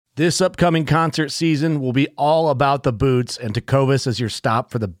This upcoming concert season will be all about the boots, and Tecovas is your stop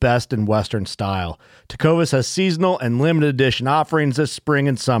for the best in Western style. Tecovas has seasonal and limited edition offerings this spring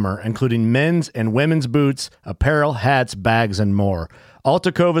and summer, including men's and women's boots, apparel, hats, bags, and more. All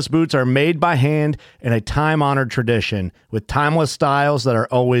Tecovas boots are made by hand in a time-honored tradition with timeless styles that are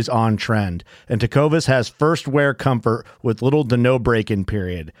always on trend. And Tecovas has first wear comfort with little to no break-in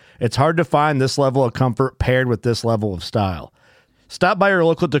period. It's hard to find this level of comfort paired with this level of style. Stop by your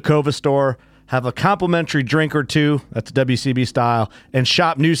local Tecovas store, have a complimentary drink or two, that's WCB style, and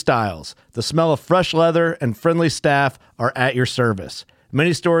shop new styles. The smell of fresh leather and friendly staff are at your service.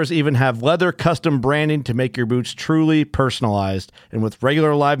 Many stores even have leather custom branding to make your boots truly personalized. And with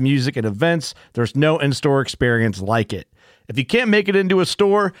regular live music and events, there's no in-store experience like it. If you can't make it into a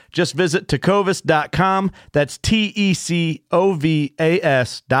store, just visit tecovas.com. That's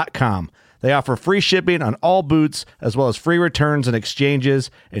TECOVAS.com. They offer free shipping on all boots, as well as free returns and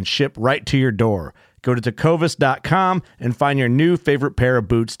exchanges, and ship right to your door. Go to tecovas.com and find your new favorite pair of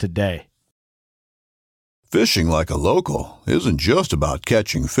boots today. Fishing like a local isn't just about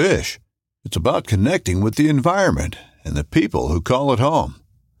catching fish. It's about connecting with the environment and the people who call it home.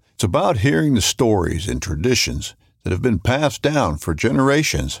 It's about hearing the stories and traditions that have been passed down for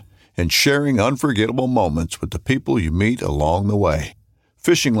generations and sharing unforgettable moments with the people you meet along the way.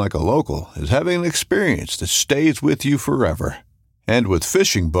 Fishing like a local is having an experience that stays with you forever. And with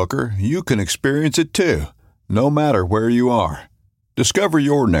Fishing Booker, you can experience it too, no matter where you are. Discover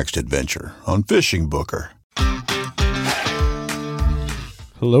your next adventure on Fishing Booker.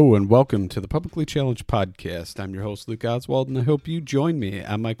 Hello and welcome to the Publicly Challenged Podcast. I'm your host, Luke Oswald, and I hope you join me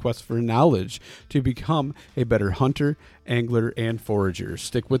on my quest for knowledge to become a better hunter, angler, and forager.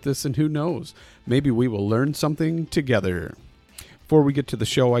 Stick with us and who knows, maybe we will learn something together. Before we get to the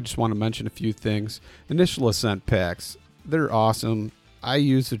show, I just want to mention a few things. Initial Ascent packs, they're awesome. I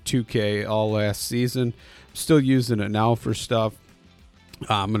used a 2K all last season. I'm still using it now for stuff.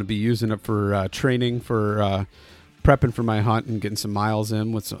 I'm going to be using it for training, for prepping for my hunt and getting some miles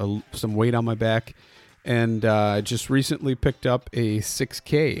in with some weight on my back. And I just recently picked up a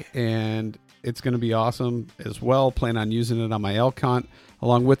 6K, and it's going to be awesome as well. Plan on using it on my elk hunt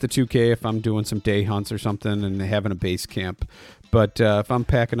along with the 2K if I'm doing some day hunts or something and having a base camp. But if I'm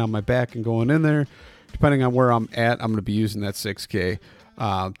packing on my back and going in there, depending on where I'm at, I'm going to be using that 6K.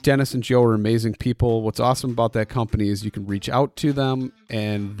 Dennis and Joe are amazing people. What's awesome about that company is you can reach out to them,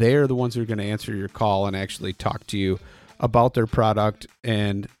 and they're the ones who are going to answer your call and actually talk to you about their product.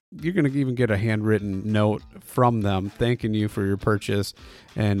 And you're going to even get a handwritten note from them thanking you for your purchase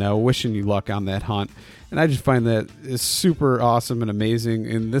and wishing you luck on that hunt. And I just find that is super awesome and amazing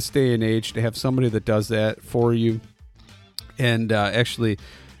in this day and age to have somebody that does that for you and actually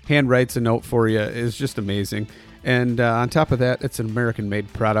hand writes a note for you is just amazing. And on top of that, it's an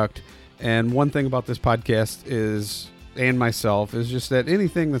American-made product. And one thing about this podcast is, and myself, is just that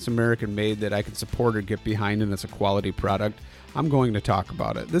anything that's American-made that I can support or get behind and it's a quality product, I'm going to talk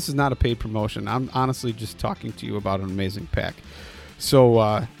about it. This is not a paid promotion. I'm honestly just talking to you about an amazing pack.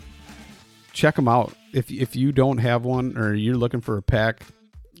 So check them out. If you don't have one or you're looking for a pack,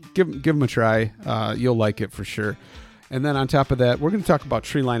 give them a try. You'll like it for sure. And then on top of that, we're going to talk about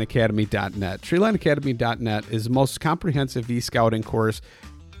treelineacademy.net. Treelineacademy.net is the most comprehensive e-scouting course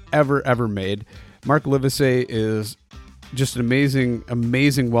ever made. Mark Livesey is just an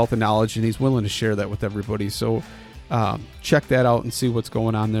amazing wealth of knowledge, and he's willing to share that with everybody. So check that out and see what's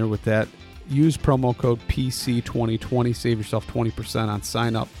going on there with that. Use promo code PC2020. Save yourself 20% on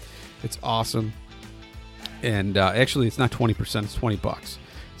sign up. It's awesome. And actually, it's not 20%. It's $20.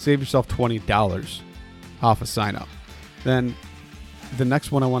 Save yourself $20 off a sign up. Then the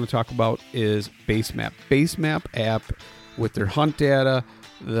next one I want to talk about is Basemap. Basemap app with their hunt data,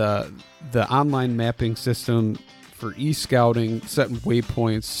 the online mapping system for e-scouting, setting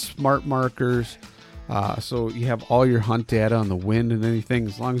waypoints, smart markers. So you have all your hunt data on the wind and anything,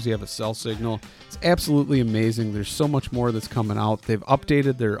 as long as you have a cell signal. It's absolutely amazing. There's so much more that's coming out. They've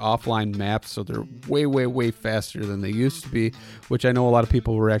updated their offline maps, so they're way faster than they used to be, which I know a lot of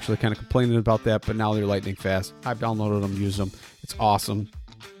people were actually kind of complaining about that, but now they're lightning fast. I've downloaded them, used them. It's awesome.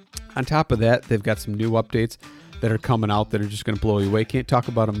 On top of that, they've got some new updates that are coming out that are just going to blow you away. Can't talk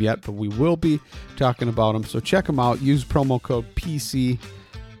about them yet, but we will be talking about them. So check them out. Use promo code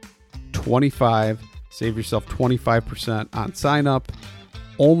PC25. Save yourself 25% on sign up,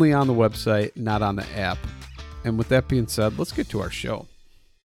 only on the website, not on the app. And with that being said, let's get to our show.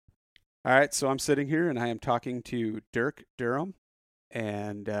 All right, so I'm sitting here and I am talking to Dirk Durham.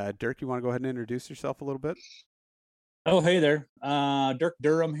 And Dirk, you want to go ahead and introduce yourself a little bit? Oh, hey there. Dirk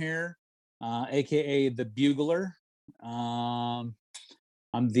Durham here, a.k.a. The Bugler.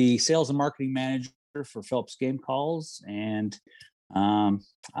 I'm the sales and marketing manager for Phelps Game Calls, and I'm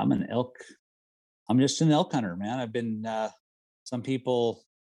just an elk hunter, man. I've been. Some people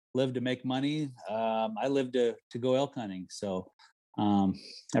live to make money. I live to go elk hunting. So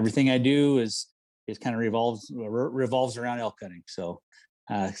everything I do is kind of revolves around elk hunting. So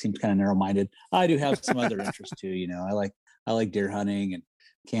it seems kind of narrow minded. I do have some other interests too. I like deer hunting and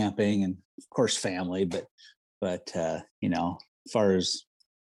camping, and of course family. But as far as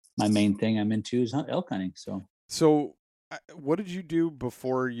my main thing I'm into is elk hunting. So what did you do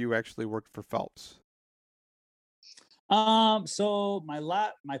before you actually worked for Phelps? So my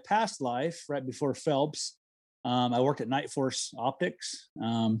past life, right before Phelps, I worked at Night Force Optics.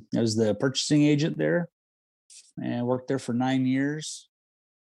 I was the purchasing agent there, and worked there for 9 years.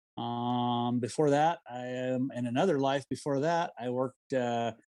 Before that, in another life before that, I worked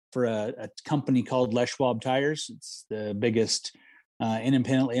for a company called Les Schwab Tires. It's the biggest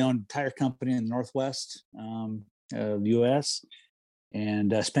independently owned tire company in the Northwest of the U.S.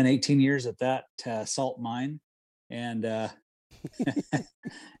 And spent 18 years at that salt mine. And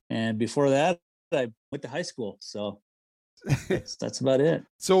and before that, I went to high school. So that's about it.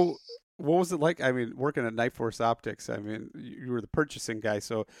 So what was it like? I mean, working at Night Force Optics, I mean, you were the purchasing guy,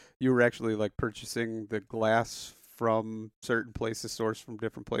 so you were actually like purchasing the glass from certain places, sourced from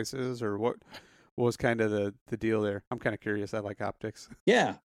different places, or what was kind of the deal there? I'm kind of curious. I like optics.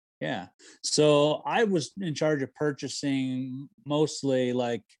 Yeah. So I was in charge of purchasing mostly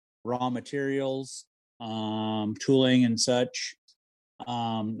like raw materials, tooling and such.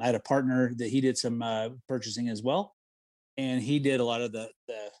 I had a partner that he did some purchasing as well, and he did a lot of the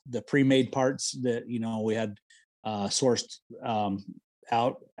pre-made parts that we had sourced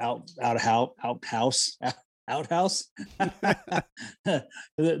outhouse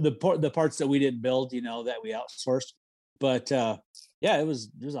the parts that we didn't build, that we outsourced. But yeah, it was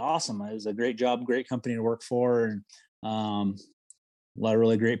awesome. It was a great job, great company to work for, and a lot of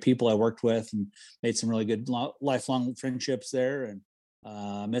really great people I worked with, and made some really good lifelong friendships there, and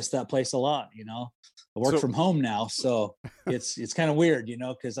missed that place a lot. I work from home now, so it's kind of weird,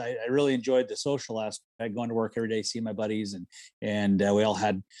 because I really enjoyed the social aspect, going to work every day, see my buddies, and we all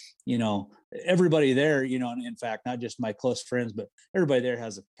had, everybody there, and in fact, not just my close friends, but everybody there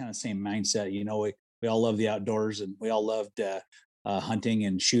has a kind of same mindset. We all love the outdoors, and we all loved hunting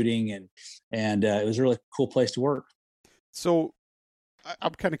and shooting, and it was a really cool place to work. So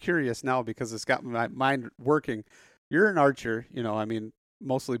I'm kind of curious now, because it's got my mind working. You're an archer, I mean,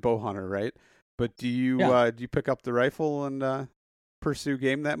 mostly bow hunter, right? But do you pick up the rifle and pursue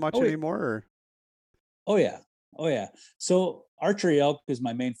game that much anymore? Or? Oh yeah. So archery elk is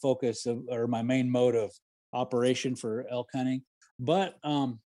my main focus or my main mode of operation for elk hunting. But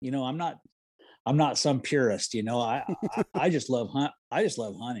I'm not some purist. I just love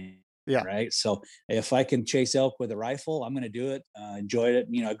hunting. Yeah. Right. So if I can chase elk with a rifle, I'm going to do it. Enjoyed it.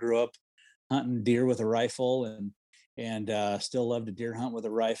 I grew up hunting deer with a rifle, and still love to deer hunt with a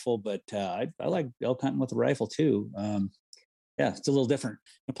rifle. But I like elk hunting with a rifle too. Yeah, it's a little different.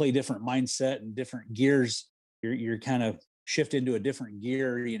 You play different mindset and different gears. You're kind of shift into a different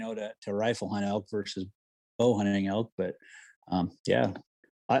gear, to rifle hunt elk versus bow hunting elk. But yeah,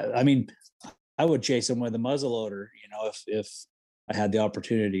 I mean, I would chase them with a muzzleloader, if I had the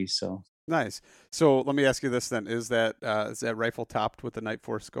opportunity. So nice. So let me ask you this then: is that rifle topped with the Night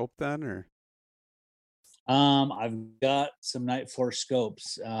Force scope then, or? I've got some Night Force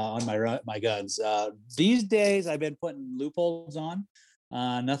scopes on my guns. These days, I've been putting loopholes on.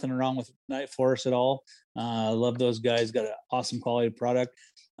 Nothing wrong with Night Force at all. Love those guys. Got an awesome quality product.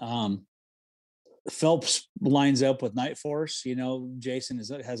 Phelps lines up with Night Force. Jason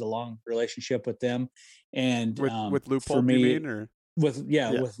has a long relationship with them, and with Leupold, for me, you mean, or with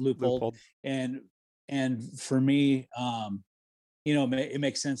Leupold. And for me, it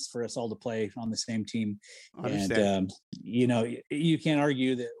makes sense for us all to play on the same team. And you can't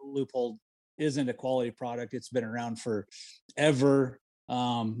argue that Leupold isn't a quality product. It's been around forever.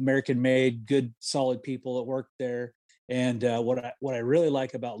 American made, good, solid people that work there. And what I really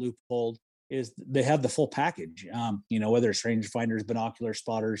like about Leupold is they have the full package. Whether it's range finders, binocular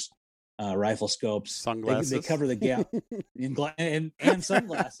spotters, rifle scopes, sunglasses, they cover the gap, and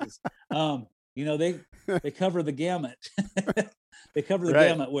sunglasses. They cover the gamut. They cover the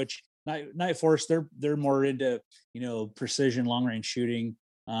gamut, which Night Force, they're more into precision, long range shooting.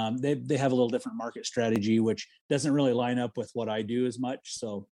 They have a little different market strategy, which doesn't really line up with what I do as much.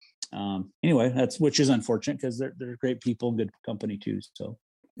 So anyway, which is unfortunate, because they're great people, good company too. So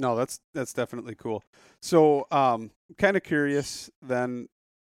no, that's definitely cool. So kind of curious then,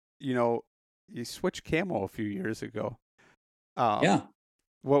 you switched camo a few years ago. Yeah.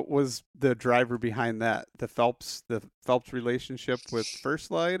 what was the driver behind that? The Phelps relationship with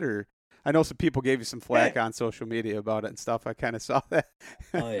First Light, or I know some people gave you some flack on social media about it and stuff. I kind of saw that.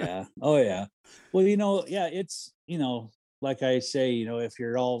 Oh yeah. Oh yeah. Well, yeah, it's, like I say, if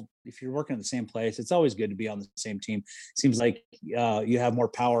you're working at the same place, it's always good to be on the same team. Seems like you have more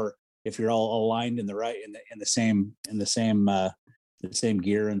power if you're all aligned in the right the same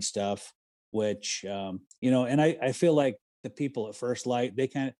gear and stuff, which and I feel like the people at First Light,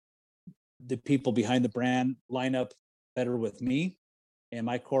 the people behind the brand line up better with me and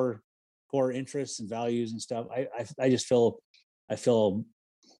my core interests and values and stuff. I just feel I feel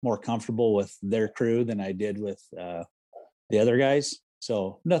more comfortable with their crew than I did with the other guys.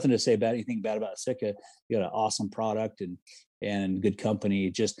 So nothing to say about anything bad about Sitka. You got an awesome product and good company.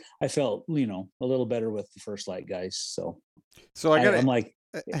 Just I felt a little better with the First Light guys. So I'm like,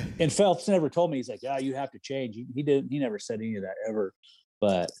 and Phelps never told me, he's like, yeah, you have to change. He never said any of that ever.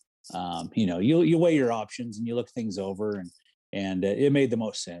 But you weigh your options and you look things over, and it made the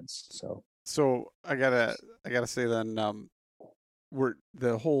most sense. So I gotta say then, we're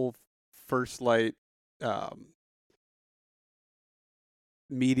the whole First Light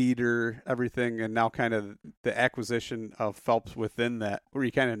meat eater, everything, and now kind of the acquisition of Phelps within that. Were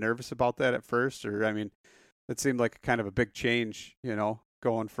you kind of nervous about that at first, or I mean, it seemed like kind of a big change,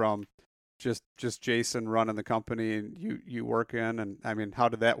 going from just Jason running the company and you work in, and I mean, how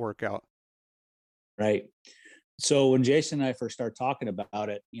did that work out? Right. So when Jason and I first started talking about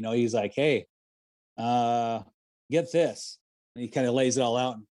it, he's like, hey, get this. And he kind of lays it all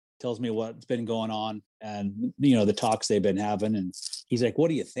out and tells me what's been going on and, the talks they've been having. And he's like, what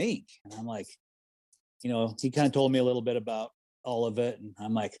do you think? And I'm like, he kind of told me a little bit about all of it. And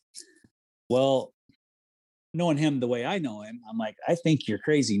I'm like, well, knowing him the way I know him, I'm like, I think you're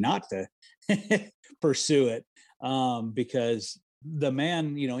crazy not to pursue it. Because the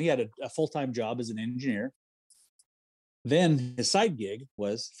man, he had a full-time job as an engineer. Then his side gig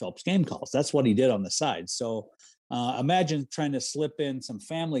was Phelps Game Calls. That's what he did on the side. So imagine trying to slip in some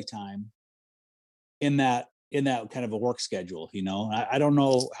family time in that kind of a work schedule. I don't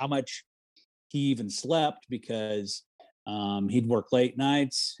know how much he even slept because he'd work late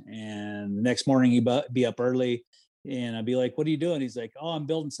nights, and the next morning he'd be up early, and I'd be like, what are you doing? He's like, oh, I'm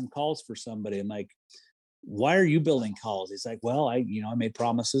building some calls for somebody. I'm like, why are you building calls? He's like, well, I made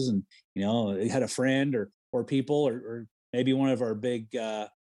promises, and he had a friend or people or maybe one of our big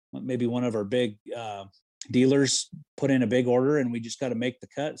dealers put in a big order, and we just got to make the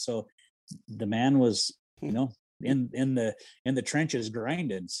cut. So the man was in the trenches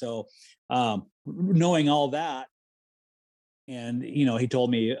grinding. So knowing all that, and he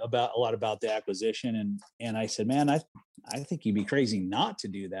told me about a lot about the acquisition, and I said, man, I think you'd be crazy not to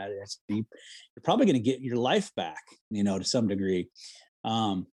do that. You're probably going to get your life back, to some degree.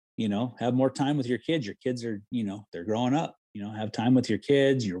 Have more time with your kids. Your kids are, they're growing up. Have time with your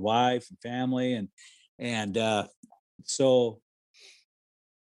kids, your wife, and family, and so.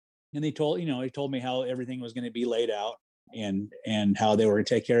 And he told me how everything was going to be laid out, and how they were going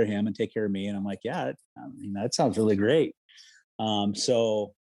to take care of him and take care of me. And I'm like, yeah, that sounds really great.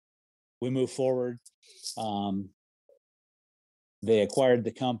 So we moved forward. They acquired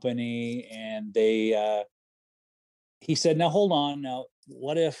the company, and he said, now hold on. Now,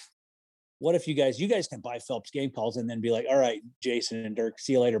 what if you guys can buy Phelps Game Calls and then be like, all right, Jason and Dirk,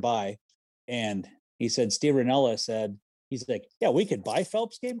 see you later, bye. And he said, Steve Rinella said, he's like, yeah, we could buy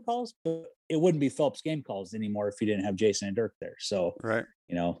Phelps Game Calls, but it wouldn't be Phelps Game Calls anymore if you didn't have Jason and Dirk there. So, right.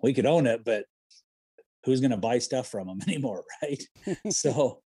 We could own it, but who's going to buy stuff from them anymore, right?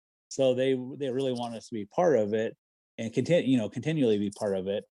 so they really want us to be part of it and continually be part of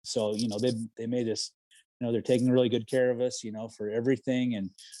it. So they made us, they're taking really good care of us, for everything, and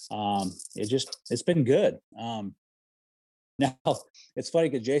it's been good. Now it's funny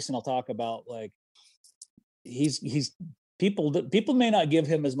because Jason will talk about, like, he's people may not give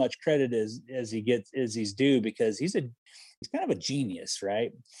him as much credit as he's due, because he's kind of a genius,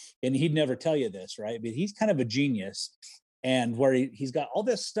 right? And he'd never tell you this, right? But he's kind of a genius, and where he's got all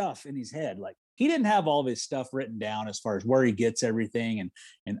this stuff in his head. Like, he didn't have all of his stuff written down as far as where he gets everything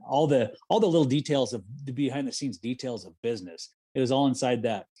and all the little details of the behind the scenes details of business. It was all inside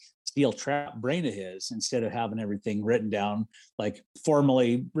that steel trap brain of his, instead of having everything written down, like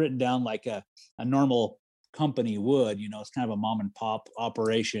formally written down like a normal company would. It's kind of a mom and pop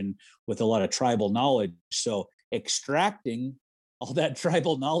operation with a lot of tribal knowledge. So extracting all that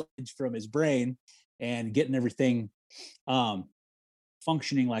tribal knowledge from his brain and getting everything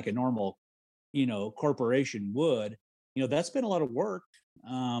functioning like a normal corporation would, that's been a lot of work.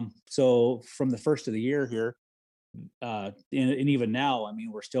 So from the first of the year here, and even now, I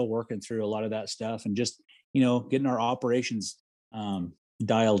mean, we're still working through a lot of that stuff and just, getting our operations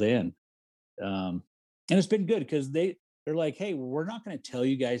dialed in. And it's been good because they're like, hey, we're not going to tell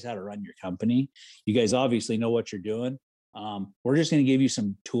you guys how to run your company. You guys obviously know what you're doing. We're just going to give you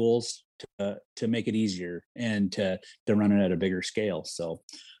some tools to make it easier and to run it at a bigger scale. So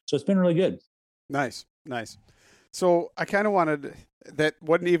it's been really good. Nice. So I kind of wanted, that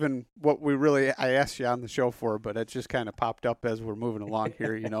wasn't even what I asked you on the show for, but it just kind of popped up as we're moving along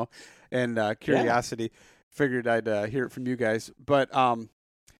here, and curiosity. Figured I'd hear it from you guys. But I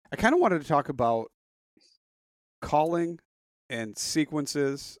kind of wanted to talk about calling and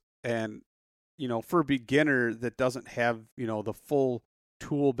sequences, and for a beginner that doesn't have the full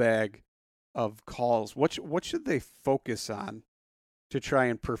tool bag of calls, what should they focus on to try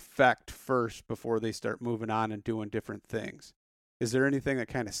and perfect first before they start moving on and doing different things? Is there anything that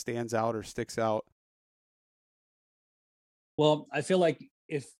kind of stands out or sticks out? Well, I feel like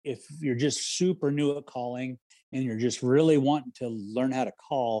if you're just super new at calling and you're just really wanting to learn how to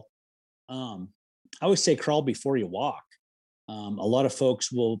call, I always say crawl before you walk. A lot of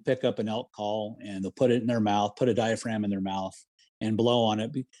folks will pick up an elk call and they'll put it in their mouth, put a diaphragm in their mouth and blow on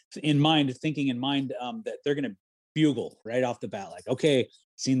it thinking in mind that they're going to bugle right off the bat. Like, okay,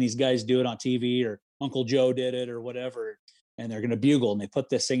 seen these guys do it on TV, or Uncle Joe did it or whatever. And they're going to bugle and they put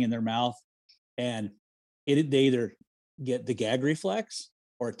this thing in their mouth, and they either get the gag reflex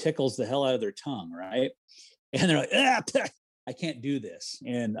or it tickles the hell out of their tongue. Right. And they're like, I can't do this.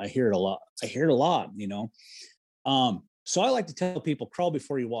 And I hear it a lot. So I like to tell people, crawl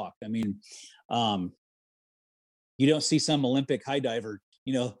before you walk. I mean, you don't see some Olympic high diver,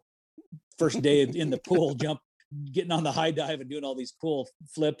 first day in the pool, getting on the high dive and doing all these cool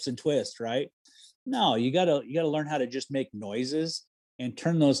flips and twists, right? No, you gotta learn how to just make noises and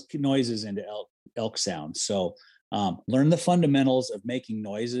turn those noises into elk sounds. So learn the fundamentals of making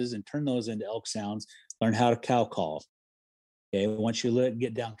noises and turn those into elk sounds. Learn how to cow call. Okay, once you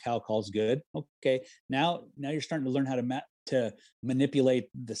get down cow calls, good. Okay, now you're starting to learn how to manipulate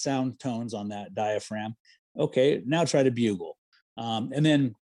the sound tones on that diaphragm. Okay, now try to bugle, and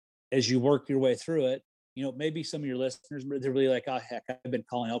then as you work your way through it, maybe some of your listeners, they're really like, oh heck, I've been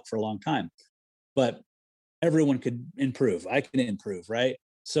calling elk for a long time, but everyone could improve. I can improve, right?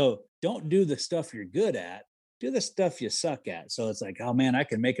 So don't do the stuff you're good at. Do the stuff you suck at. So it's like, oh man, I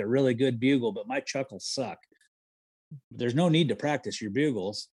can make a really good bugle, but my chuckles suck. There's no need to practice your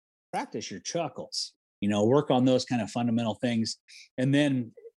bugles. Practice your chuckles. Work on those kind of fundamental things, and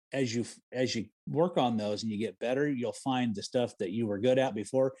then as you work on those and you get better, you'll find the stuff that you were good at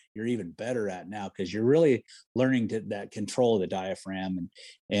before you're even better at now, because you're really learning that control of the diaphragm,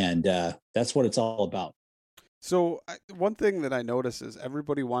 and that's what it's all about. So one thing that I notice is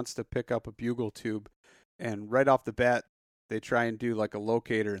everybody wants to pick up a bugle tube, and right off the bat they try and do like a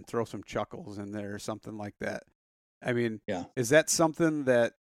locator and throw some chuckles in there or something like that. I mean, yeah. Is that something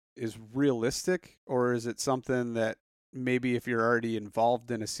that is realistic, or is it something that maybe if you're already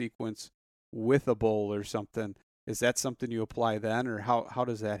involved in a sequence with a bull or something, is that something you apply then, or how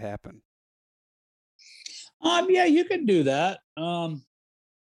does that happen? Yeah, you can do that. I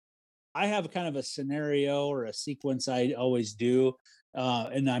have kind of a scenario or a sequence I always do,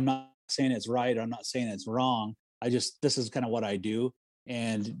 and I'm not saying it's right, or I'm not saying it's wrong. This is kind of what I do,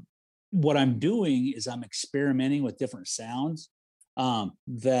 and what I'm doing is I'm experimenting with different sounds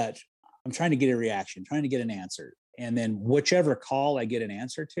that I'm trying to get a reaction, trying to get an answer. And then whichever call I get an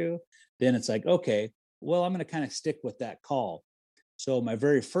answer to, then it's like, okay, well, I'm going to kind of stick with that call. So my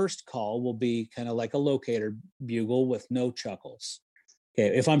very first call will be kind of like a locator bugle with no chuckles.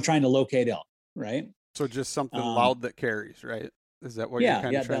 Okay, if I'm trying to locate elk, right? So just something loud that carries, right? Is that what you're kind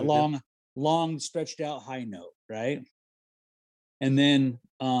of trying to do? Yeah, that long stretched out high note, right? And then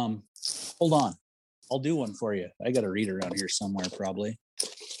hold on, I'll do one for you. I got a reed around here somewhere, probably.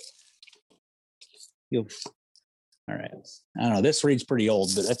 All right. I don't know. This reed's pretty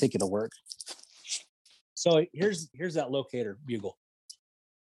old, but I think it'll work. So here's that locator bugle.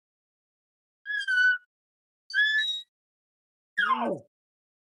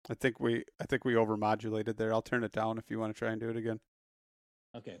 I think we overmodulated there. I'll turn it down if you want to try and do it again.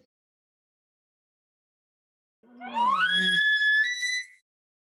 Okay.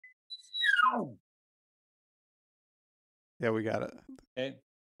 Yeah, we got it.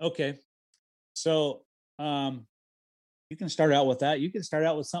 Okay. So you can start out with that. You can start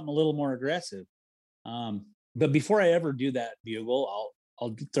out with something a little more aggressive. But before I ever do that bugle,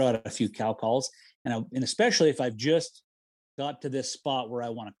 I'll throw out a few cow calls, and especially if I've just got to this spot where I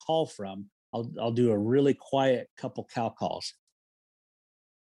want to call from, I'll do a really quiet couple cow calls.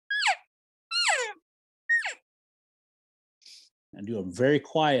 and do them very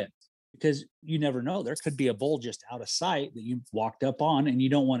quiet, because you never know. There could be a bull just out of sight that you walked up on, and you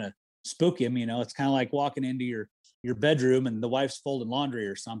don't want to spook him. It's kind of like walking into your bedroom and the wife's folding laundry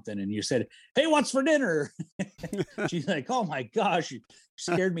or something, and you said, "Hey, what's for dinner?" She's like, "Oh my gosh, you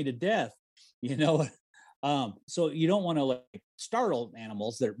scared me to death." So you don't want to like startle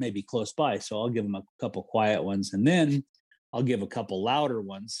animals that may be close by. So I'll give them a couple quiet ones, and then I'll give a couple louder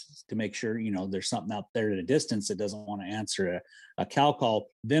ones to make sure, there's something out there at a distance that doesn't want to answer a cow call.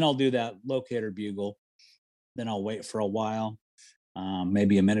 Then I'll do that locator bugle. Then I'll wait for a while,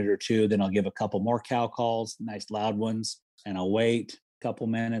 maybe a minute or two. Then I'll give a couple more cow calls, nice loud ones, and I'll wait a couple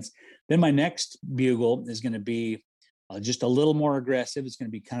minutes. Then my next bugle is going to be just a little more aggressive. It's going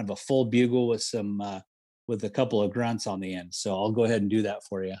to be kind of a full bugle with with a couple of grunts on the end. So I'll go ahead and do that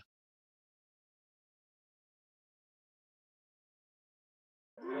for you.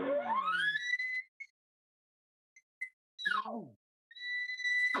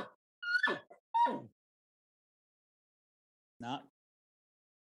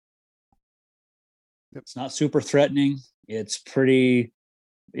 It's not super threatening. It's pretty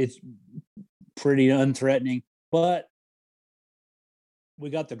unthreatening, but we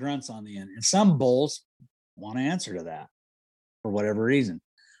got the grunts on the end, and some bulls want to answer to that for whatever reason.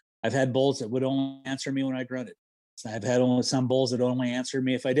 I've had bulls that would only answer me when I grunted. I've had some bulls that only answered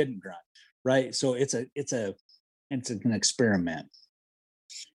me if I didn't grunt. Right. So it's an experiment.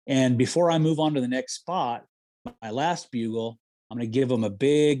 And before I move on to the next spot, my last bugle, I'm going to give them a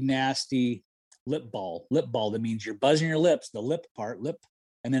big, nasty lip ball. That means you're buzzing your lips, the lip part,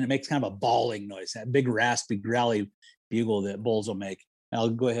 and then it makes kind of a bawling noise, that big, raspy, growly bugle that bulls will make. And I'll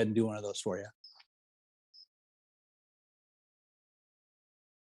go ahead and do one of those for you.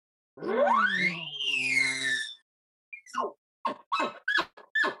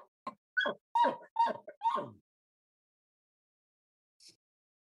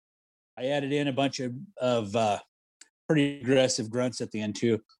 I added in a bunch of pretty aggressive grunts at the end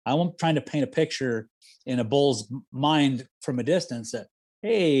too. I'm trying to paint a picture in a bull's mind from a distance that,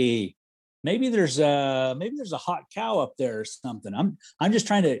 hey, maybe there's a hot cow up there or something. I'm just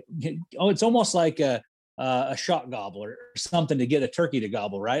trying to. It's almost like a shot gobbler or something to get a turkey to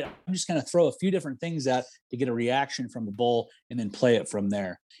gobble, right? I'm just going to throw a few different things out to get a reaction from the bull and then play it from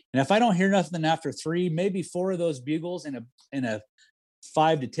there. And if I don't hear nothing after 3, maybe 4 of those bugles in a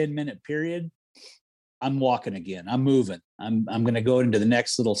 5 to 10 minute period, I'm walking again. I'm moving. I'm going to go into the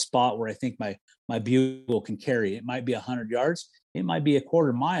next little spot where I think my bugle can carry. It might be 100 yards. It might be a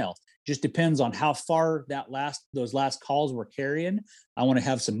quarter mile. Just depends on how far those last calls were carrying. I want to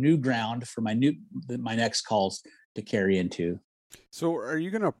have some new ground for my next calls to carry into. So are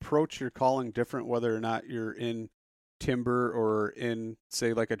you going to approach your calling different whether or not you're in timber or in,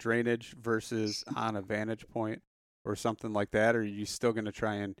 say, like a drainage versus on a vantage point or something like that? Or are you still going to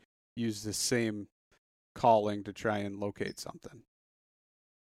try and use the same calling to try and locate something?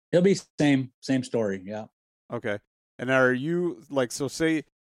 It'll be same story. Yeah. Okay. And are you like, so say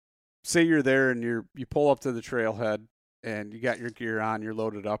you're there and you pull up to the trailhead and you got your gear on, you're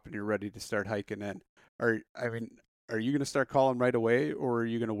loaded up and you're ready to start hiking in. Are you going to start calling right away, or are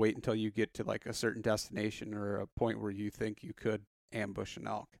you going to wait until you get to like a certain destination or a point where you think you could ambush an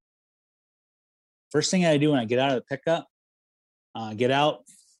elk? First thing I do when I get out of the pickup, get out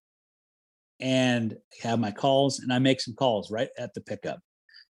and have my calls, and I make some calls right at the pickup,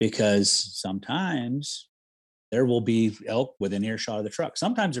 because sometimes there will be elk within earshot of the truck.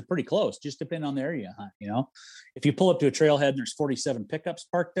 Sometimes they're pretty close, just depending on the area hunt. If you pull up to a trailhead and there's 47 pickups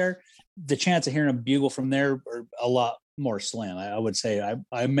parked there, the chance of hearing a bugle from there are a lot more slim. I would say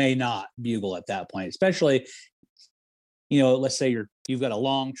I may not bugle at that point, especially, let's say you've got a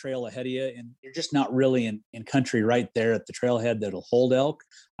long trail ahead of you and you're just not really in country right there at the trailhead that'll hold elk.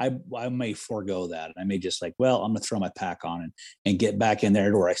 I may forego that. I may just I'm going to throw my pack on and get back in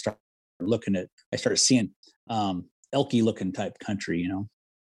there to where I start seeing elky looking type country.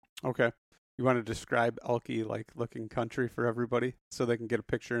 Okay. You want to describe elky like looking country for everybody so they can get a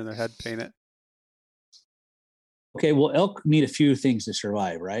picture in their head, paint it? Okay. Well, elk need a few things to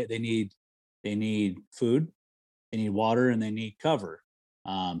survive, right? They need food, they need water, and they need cover.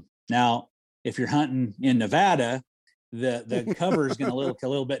 Now, if you're hunting in Nevada, the cover is going to look a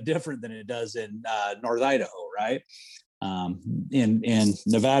little bit different than it does in North Idaho, right? In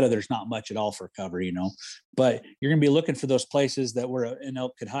Nevada, there's not much at all for cover, but you're going to be looking for those places that where an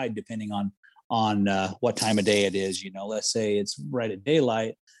elk could hide, depending on what time of day it is. Let's say it's right at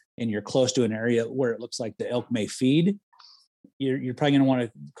daylight and you're close to an area where it looks like the elk may feed. You're probably going to want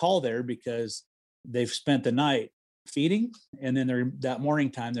to call there because they've spent the night feeding, and then that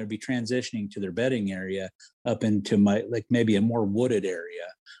morning time they'd be transitioning to their bedding area up into maybe a more wooded area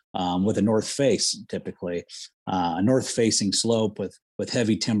with a north face, typically a north facing slope with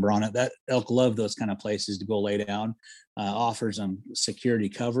heavy timber on it. That elk love those kind of places to go lay down. Offers them security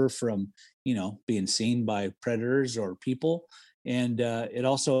cover from being seen by predators or people, and it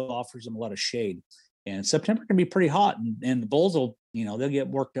also offers them a lot of shade. And September can be pretty hot, and the bulls will they'll get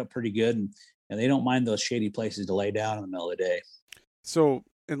worked up pretty good, and they don't mind those shady places to lay down in the middle of the day. So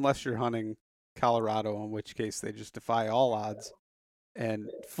unless you're hunting Colorado, in which case they just defy all odds and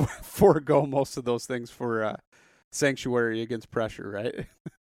forego most of those things for sanctuary against pressure, right?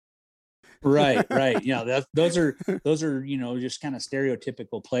 Right. Those are just kind of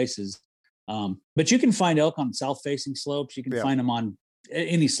stereotypical places. But you can find elk on south facing slopes. You can find them on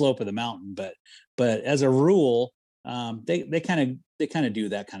any slope of the mountain, but as a rule, they kind of do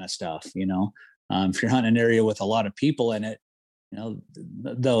that kind of stuff. If you're hunting an area with a lot of people in it,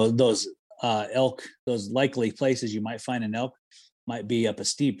 those elk, those likely places you might find an elk might be up a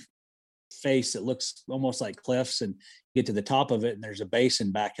steep face that looks almost like cliffs, and you get to the top of it and there's a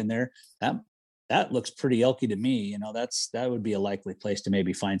basin back in there. That looks pretty elky to me. That would be a likely place to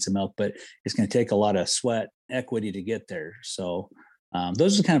maybe find some elk, but it's going to take a lot of sweat equity to get there. So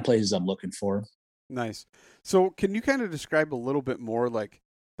those are the kind of places I'm looking for. Nice. So can you kind of describe a little bit more like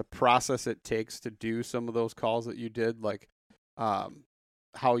the process it takes to do some of those calls that you did, like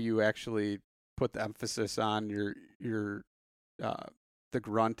how you actually put the emphasis on your the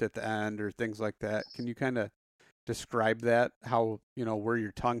grunt at the end or things like that? Can you kind of describe that, how where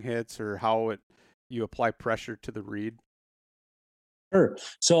your tongue hits or how you apply pressure to the reed? Sure.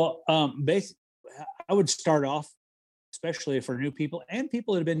 So basically, I would start off, especially for new people and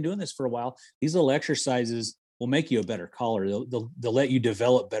people that have been doing this for a while. These little exercises will make you a better caller. They'll let you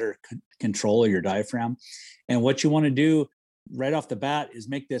develop better control of your diaphragm. And what you want to do right off the bat is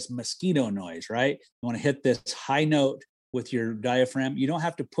make this mosquito noise, right? You want to hit this high note with your diaphragm. You don't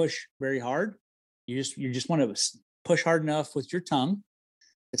have to push very hard. You just want to push hard enough with your tongue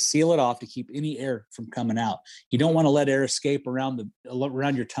to seal it off to keep any air from coming out. You don't want to let air escape around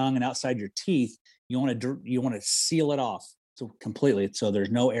your tongue and outside your teeth. You want to seal it off completely so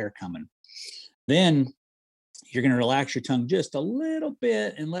there's no air coming. Then you're going to relax your tongue just a little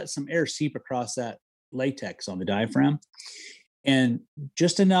bit and let some air seep across that latex on the diaphragm, and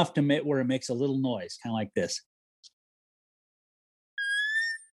just enough to make where it makes a little noise, kind of like this.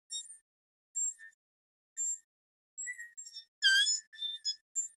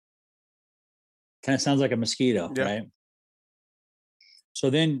 Kind of sounds like a mosquito, right? So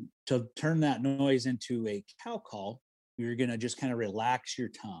then to turn that noise into a cow call, you're going to just kind of relax your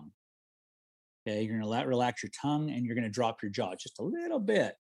tongue. Okay, you're going to relax your tongue, and you're going to drop your jaw just a little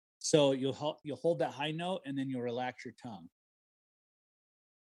bit. So you'll hold that high note, and then you'll relax your tongue.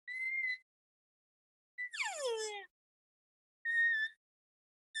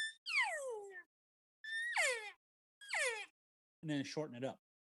 And then shorten it up.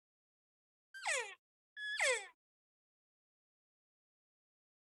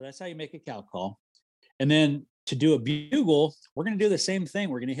 So that's how you make a cow call. And then to do a bugle, we're going to do the same thing.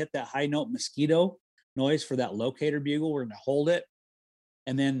 We're going to hit that high note mosquito noise for that locator bugle. We're going to hold it,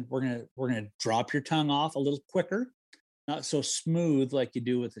 and then we're going to drop your tongue off a little quicker, not so smooth like you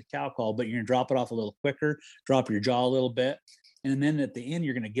do with the cow call, but you're going to drop it off a little quicker, drop your jaw a little bit, and then at the end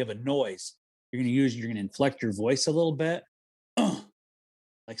you're going to give a noise. You're going to inflect your voice a little bit,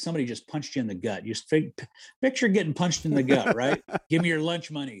 like somebody just punched you in the gut. You just picture getting punched in the gut, right? Give me your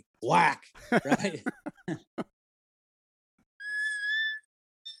lunch money. Whack, right?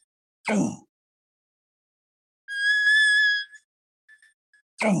 And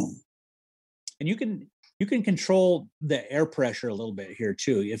you can control the air pressure a little bit here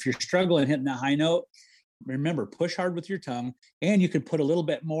too. If you're struggling hitting that high note, remember, push hard with your tongue, and you can put a little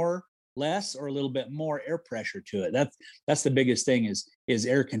bit less or a little bit more air pressure to it. That's the biggest thing is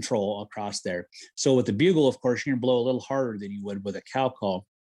air control across there. So with the bugle, of course, you're gonna blow a little harder than you would with a cow call.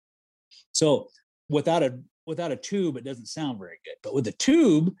 So without a tube, it doesn't sound very good. But with the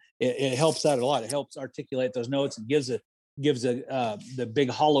tube, it helps out a lot. It helps articulate those notes and gives the big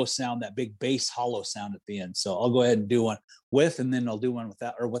hollow sound, that big bass hollow sound at the end. So I'll go ahead and do one with, and then I'll do one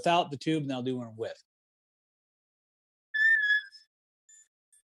without the tube, and I'll do one with.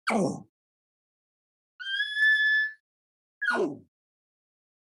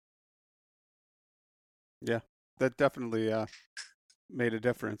 Yeah, that definitely made a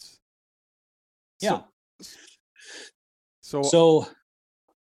difference. Yeah. So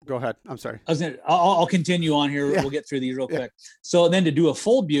go ahead. I'm sorry. I'll continue on here. Yeah. We'll get through these real quick. So then to do a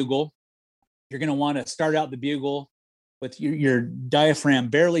full bugle, you're going to want to start out the bugle with your diaphragm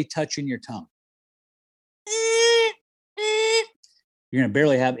barely touching your tongue. You're going to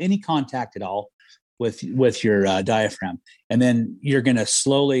barely have any contact at all with your diaphragm. And then you're going to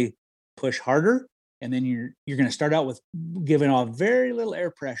slowly push harder. And then you're going to start out with giving off very little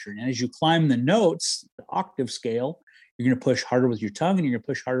air pressure. And as you climb the notes, the octave scale, you're going to push harder with your tongue and you're going to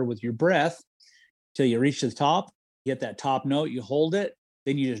push harder with your breath till you reach the top. You get that top note, you hold it,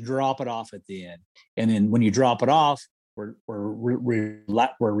 then you just drop it off at the end. And then when you drop it off, we're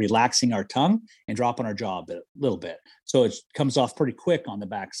relaxing our tongue and dropping our jaw a little bit. So it comes off pretty quick on the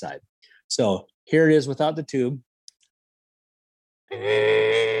backside. So here it is without the tube.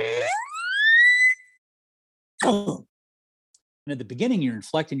 And at the beginning, you're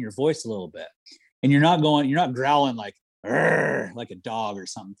inflecting your voice a little bit, and you're not growling like a dog or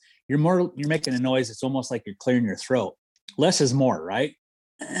something. You're making a noise. It's almost like you're clearing your throat. Less is more, right?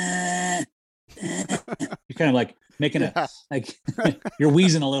 You're kind of like making like you're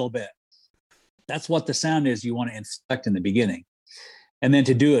wheezing a little bit. That's what the sound is you want to inflect in the beginning. And then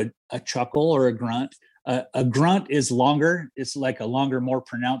to do a chuckle or a grunt. A grunt is longer. It's like a longer, more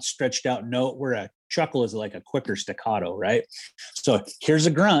pronounced, stretched out note, where a chuckle is like a quicker staccato, right? So here's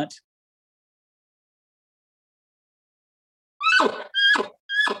a grunt.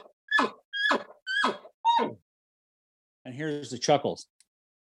 And here's the chuckles.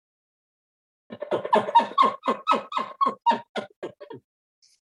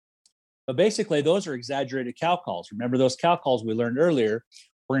 But basically, those are exaggerated cow calls. Remember those cow calls we learned earlier?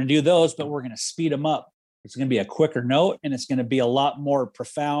 We're going to do those, but we're going to speed them up. It's going to be a quicker note, and it's going to be a lot more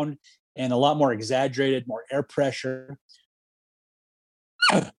profound and a lot more exaggerated, more air pressure.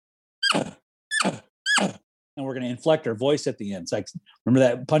 And we're going to inflect our voice at the end. It's like, remember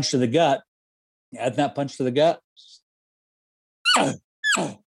that punch to the gut? Add that punch to the gut. Then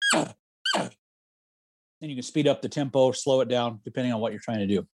you can speed up the tempo, slow it down, depending on what you're trying to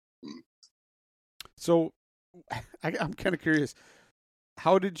do. So I'm kind of curious,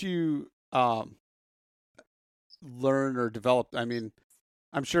 how did you learn or develop? I mean,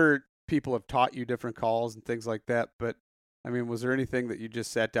 I'm sure people have taught you different calls and things like that, but I mean, was there anything that you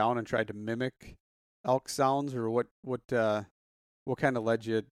just sat down and tried to mimic elk sounds, or what kind of led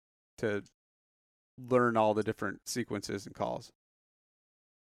you to learn all the different sequences and calls?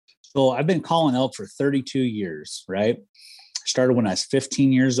 So I've been calling elk for 32 years, right? Started when I was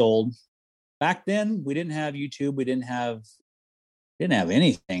 15 years old. Back then, we didn't have YouTube. We didn't have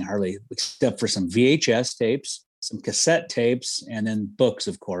anything hardly, except for some VHS tapes, some cassette tapes, and then books,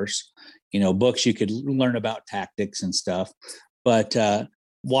 of course. Books you could learn about tactics and stuff. But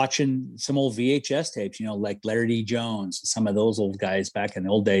watching some old VHS tapes, like Larry D. Jones, some of those old guys back in the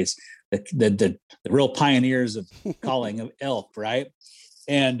old days, the real pioneers of calling of elk, right?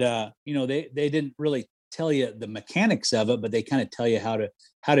 And they didn't really tell you the mechanics of it, but they kind of tell you how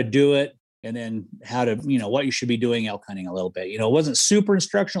to do it, and then how to, what you should be doing elk hunting a little bit. It wasn't super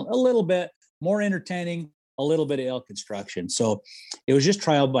instructional, a little bit more entertaining, a little bit of elk instruction. So it was just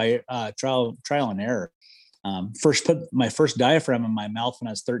trial and error. First put my first diaphragm in my mouth when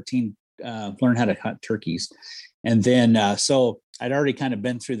I was 13, learned how to hunt turkeys. And then, so I'd already kind of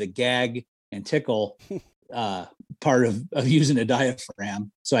been through the gag and tickle part of using a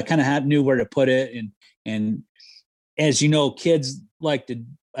diaphragm. So I kind of knew where to put it. And as you know, kids like to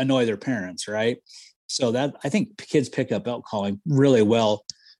annoy their parents, right? So that, I think kids pick up elk calling really well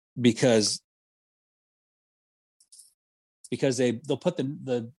because they'll put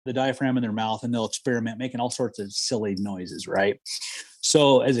the diaphragm in their mouth and they'll experiment making all sorts of silly noises, right?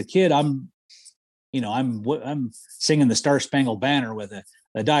 So as a kid, I'm singing the Star Spangled Banner with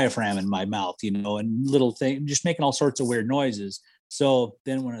a diaphragm in my mouth, and little thing, just making all sorts of weird noises. So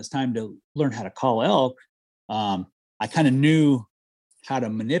then when it was time to learn how to call elk, I kind of knew how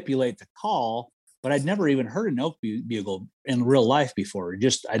to manipulate the call, but I'd never even heard an elk bugle in real life before.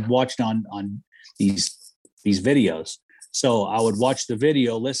 I'd watched on these videos. So I would watch the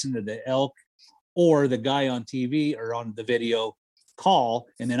video, listen to the elk or the guy on TV or on the video call,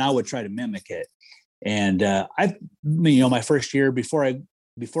 and then I would try to mimic it. And my first year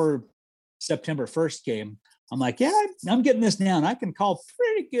before September 1st came, I'm like, yeah, I'm getting this down. I can call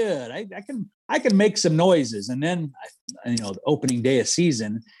pretty good. I can make some noises. And then, the opening day of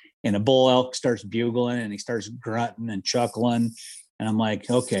season, and a bull elk starts bugling and he starts grunting and chuckling. And I'm like,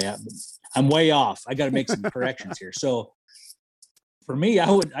 okay, I'm way off. I got to make some corrections here. So for me,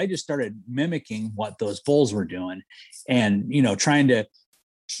 I just started mimicking what those bulls were doing, and, trying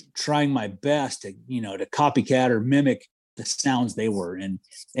my best to copycat or mimic the sounds they were.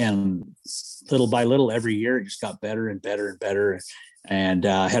 And little by little, every year, it just got better and better and better. And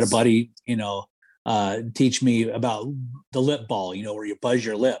I had a buddy, teach me about the lip ball, where you buzz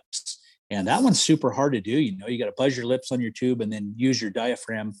your lips. And that one's super hard to do. You got to buzz your lips on your tube and then use your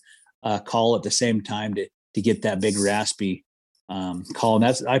diaphragm call at the same time to get that big raspy call. And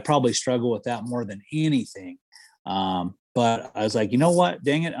I probably struggle with that more than anything. But I was like, you know what,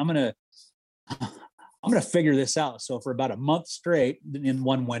 dang it, I'm going to figure this out. So for about a month straight in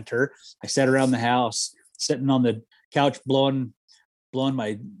one winter, I sat around the house, sitting on the couch, buzzing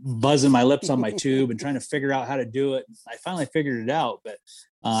my lips on my tube and trying to figure out how to do it. I finally figured it out. But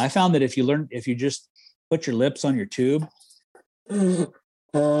I found that if you just put your lips on your tube and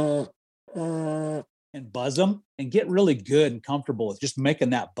buzz them and get really good and comfortable with just making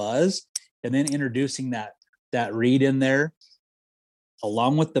that buzz and then introducing that reed in there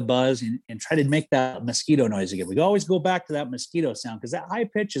along with the buzz and try to make that mosquito noise again. We always go back to that mosquito sound because that high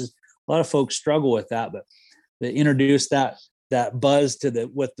pitch is, a lot of folks struggle with that, but they introduce that buzz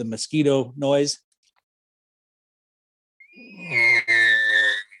with the mosquito noise.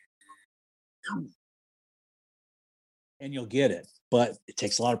 And you'll get it, but it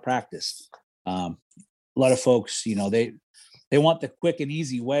takes a lot of practice. A lot of folks, they want the quick and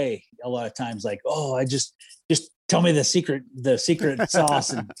easy way. A lot of times, like, oh, I just tell me the secret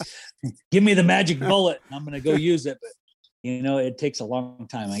sauce and give me the magic bullet, and I'm going to go use it. But it takes a long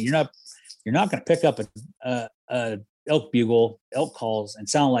time. You're not going to pick up a elk bugle, elk calls, and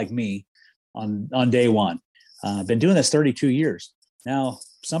sound like me on day one. I've been doing this 32 years now.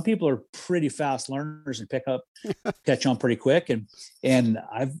 Some people are pretty fast learners and catch on pretty quick. And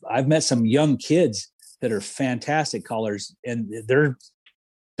I've met some young kids that are fantastic callers, and they're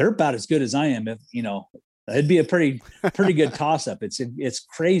about as good as I am. If it'd be a pretty good toss up. It's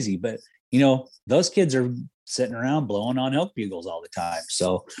crazy, but those kids are sitting around blowing on elk bugles all the time.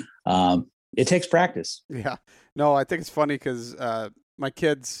 So it takes practice. Yeah, no, I think it's funny because my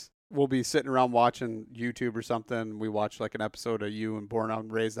kids will be sitting around watching YouTube or something. We watch like an episode of you and Born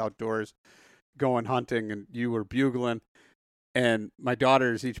and Raised Outdoors going hunting, and you were bugling. And my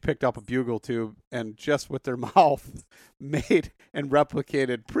daughters each picked up a bugle tube and just with their mouth made and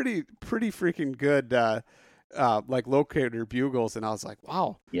replicated pretty freaking good like locator bugles. And I was like,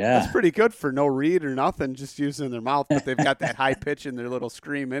 wow, yeah, that's pretty good for no reed or nothing, just using their mouth. But they've got that high pitch in their little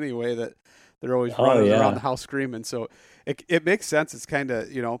scream anyway that they're always running around the house screaming. So it makes sense. It's kind of,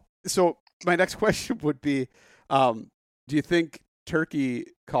 So my next question would be, do you think turkey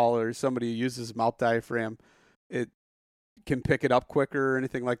callers, somebody who uses mouth diaphragm, it can pick it up quicker or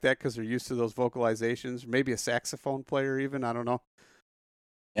anything like that because they're used to those vocalizations? Maybe a saxophone player even, I don't know.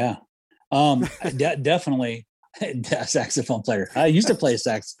 Yeah, definitely a saxophone player. I used to play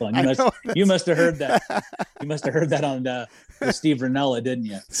saxophone. You must have heard that. You must have heard that on with Steve Ranella, didn't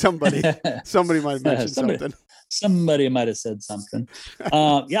you? Somebody might have mentioned something. Somebody might have said something.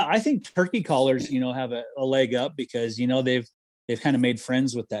 Yeah, I think turkey callers, have a leg up because they've kind of made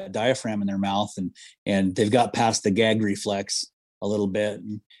friends with that diaphragm in their mouth, and they've got past the gag reflex a little bit.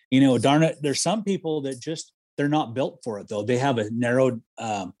 And, darn it, there's some people that they're not built for it though. They have a narrowed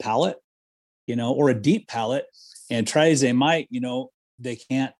palate, or a deep palate, and try as they might, they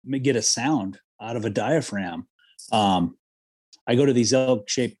can't get a sound out of a diaphragm. I go to these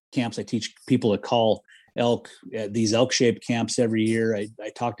elk-shaped camps. I teach people to call elk at these elk-shaped camps every year. I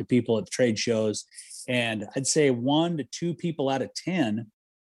talk to people at trade shows, and I'd say 1 to 2 people out of 10,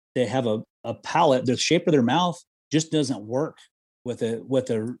 they have a palate. The shape of their mouth just doesn't work with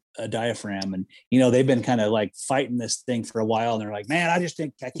a diaphragm. And, they've been kind of like fighting this thing for a while, and they're like, man, I just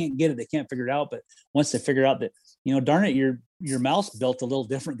think I can't get it. They can't figure it out. But once they figure out that, darn it, your mouth's built a little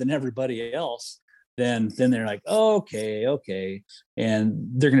different than everybody else, then they're like, okay. And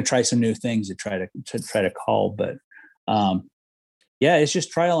they're going to try some new things to try to call. But, yeah, it's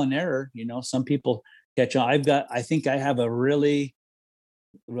just trial and error. Some people catch on. I think I have a really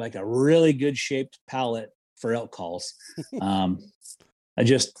good shaped palate for elk calls.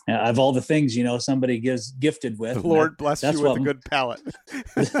 Of all the things, somebody gifted with. The Lord bless you with a good palate.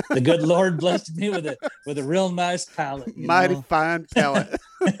 The good Lord blessed me with a real nice palate. Mighty fine palate.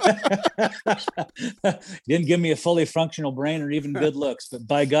 Didn't give me a fully functional brain or even good looks, but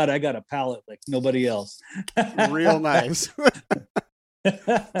by God, I got a palate like nobody else. Real nice.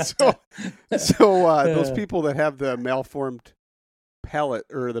 So those people that have the malformed palate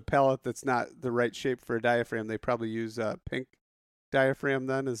or the palate that's not the right shape for a diaphragm, they probably use a pink diaphragm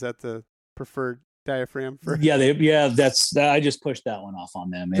then? Is that the preferred diaphragm for? Yeah, I just pushed that one off on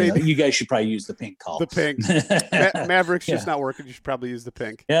them. You guys should probably use the pink call. The pink. Maverick's just not working. You should probably use the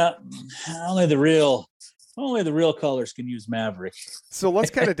pink. Yeah, only the real only the real colors can use Maverick. So let's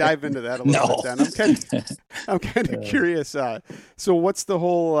kind of dive into that a little bit then. I'm kind of curious. So what's the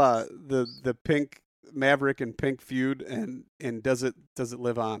whole the pink Maverick and pink feud, and does it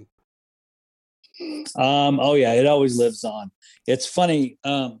live on? Oh yeah, it always lives on. It's funny.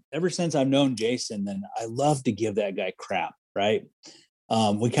 Ever since I've known Jason, then I love to give that guy crap, right?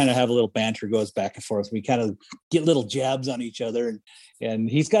 We kind of have a little banter, goes back and forth. We kind of get little jabs on each other, and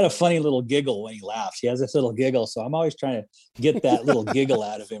he's got a funny little giggle when he laughs. He has this little giggle, so I'm always trying to get that little giggle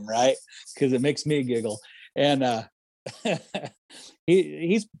out of him, right? Because it makes me giggle. And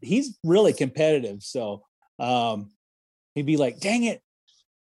he's really competitive. So he'd be like, "Dang it,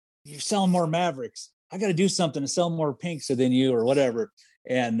 you're selling more Mavericks. I got to do something to sell more pinks than you," or whatever.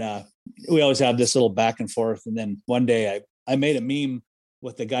 And we always have this little back and forth. And then one day I made a meme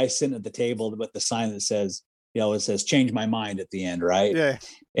with the guy sitting at the table with the sign that says, it says "change my mind" at the end, right? Yeah.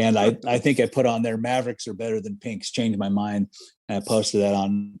 And I think I put on there, "Mavericks are better than pinks, change my mind." And I posted that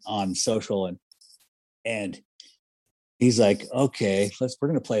on social, and he's like, "Okay, we're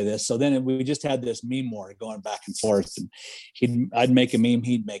gonna play this." So then we just had this meme war going back and forth, and I'd make a meme,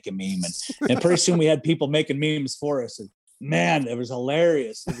 he'd make a meme, and pretty soon we had people making memes for us. And man, it was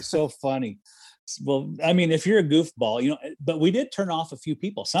hilarious. It was so funny. Well, I mean, if you're a goofball, but we did turn off a few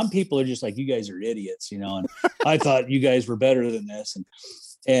people. Some people are just like, "You guys are idiots," and I thought you guys were better than this.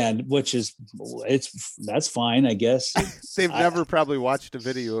 And which is, that's fine, I guess. They've never probably watched a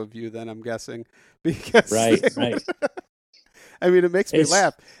video of you then, I'm guessing, because right. I mean, it makes me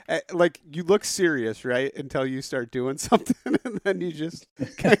laugh. Like, you look serious, right? Until you start doing something, and then you just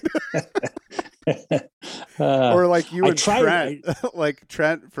kind of... or like you and Trent, like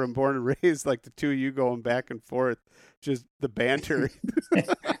Trent from Born and Raised, like the two of you going back and forth, just the banter.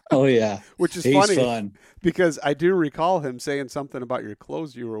 Oh yeah, which is fun because I do recall him saying something about your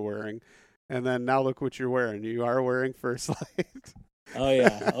clothes you were wearing, and then now look what you're wearing. You are wearing First Light. Oh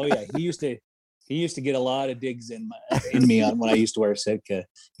yeah. He used to get a lot of digs in me on when I used to wear Sitka,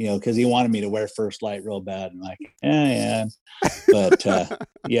 because he wanted me to wear First Light real bad. And like, yeah. But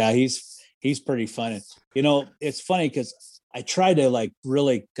yeah, he's pretty funny. It's funny because I try to like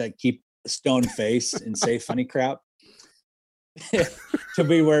really keep a stone face and say funny crap to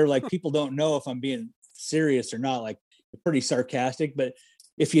be where like people don't know if I'm being serious or not. Like, pretty sarcastic. But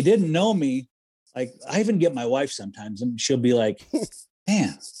if you didn't know me, like, I even get my wife sometimes, and she'll be like,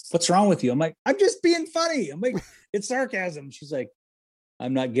 "Man, what's wrong with you?" I'm like, "I'm just being funny." I'm like, "It's sarcasm." She's like,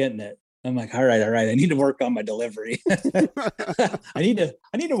 "I'm not getting it." I'm like, all right. I need to work on my delivery. I need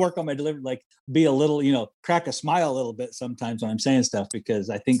to work on my delivery, like be a little, crack a smile a little bit sometimes when I'm saying stuff, because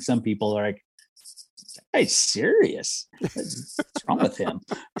I think some people are like, "Hey, serious? What's wrong with him?"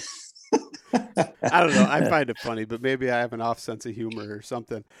 I don't know. I find it funny, but maybe I have an off sense of humor or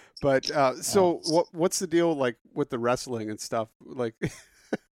something. But what's the deal like with the wrestling and stuff? Like,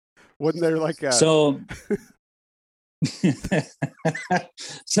 wasn't there like a... So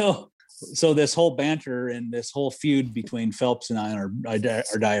this whole banter and this whole feud between Phelps and I are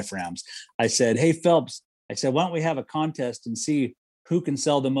diaphragms. I said, "Hey Phelps," I said, "why don't we have a contest and see who can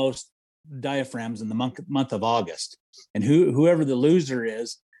sell the most diaphragms in the month of August? And whoever the loser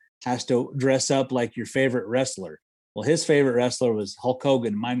is has to dress up like your favorite wrestler." Well, his favorite wrestler was Hulk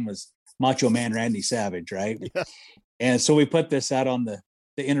Hogan. Mine was Macho Man Randy Savage, right? Yeah. And so we put this out on the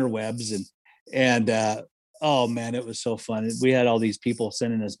interwebs, and oh man, it was so fun. We had all these people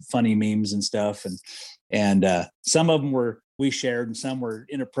sending us funny memes and stuff, and some of them we shared, and some were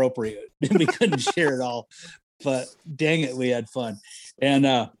inappropriate. We couldn't share it all, but dang it, we had fun.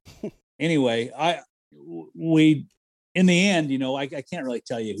 And anyway, we in the end, I can't really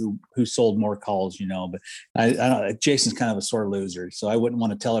tell you who sold more calls, but I don't. Jason's kind of a sore loser, so I wouldn't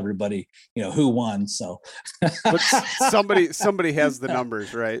want to tell everybody, who won. So, but somebody has the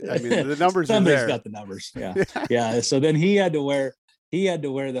numbers, right? I mean, the numbers Somebody's are there. Got the numbers, yeah. So then he had to wear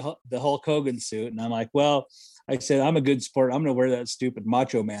the Hulk Hogan suit, and I'm like, well, I said, I'm a good sport. I'm going to wear that stupid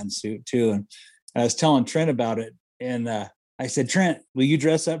Macho Man suit too. And I was telling Trent about it, and I said, "Trent, will you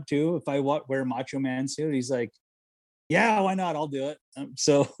dress up too if I wear Macho Man suit?" He's like, "Yeah, why not? I'll do it."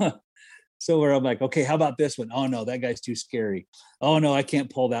 So where I'm like, "Okay, how about this one?" "Oh no, that guy's too scary." "Oh no, I can't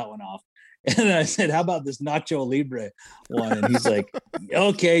pull that one off." And I said, "How about this Nacho Libre one?" And he's like,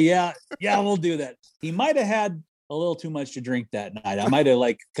 "Okay, yeah, we'll do that." He might have had a little too much to drink that night. I might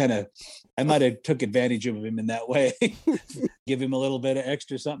have took advantage of him in that way. Give him a little bit of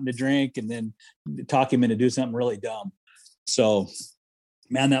extra something to drink, and then talk him into do something really dumb. So,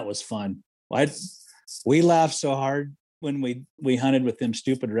 man, that was fun. We laughed so hard when we hunted with them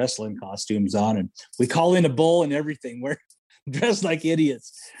stupid wrestling costumes on, and we call in a bull and everything. We're dressed like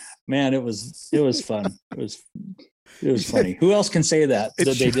idiots. Man, it was fun. It was funny. Who else can say that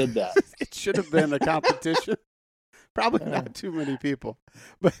they did that? It should have been a competition. Probably not too many people,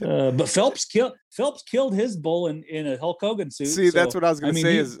 but Phelps killed his bull in a Hulk Hogan suit. See, that's what I was going to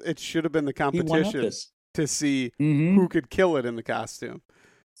say. Is it should have been the competition to see who could kill it in the costume,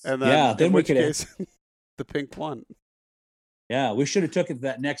 and then in which case the Pink won. Yeah, we should have took it to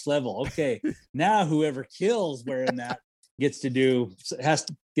that next level. Okay, now whoever kills wearing that has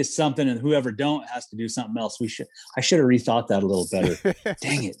to get something, and whoever don't has to do something else. I should have rethought that a little better.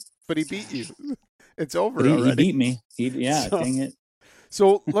 Dang it! But he beat you. It's over he already. He beat me. Dang it.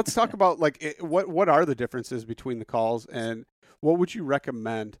 So let's talk about what are the differences between the calls, and what would you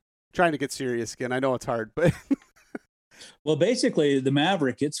recommend? Trying to get serious again. I know it's hard, but well, basically the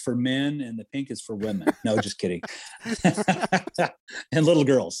Maverick, it's for men and the Pink is for women. No, just kidding. And little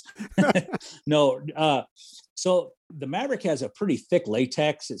girls. No. So the Maverick has a pretty thick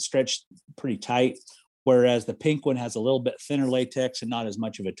latex. It's stretched pretty tight, whereas the Pink one has a little bit thinner latex and not as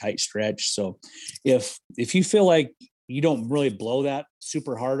much of a tight stretch. So if you feel like you don't really blow that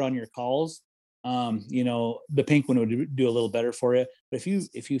super hard on your calls, the Pink one would do a little better for you. But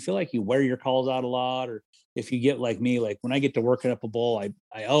if you feel like you wear your calls out a lot, or if you get like me, like when I get to working up a bull,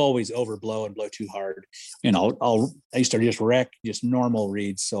 I always overblow and blow too hard. I used to just wreck just normal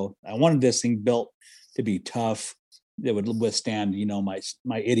reeds. So I wanted this thing built to be tough, that would withstand,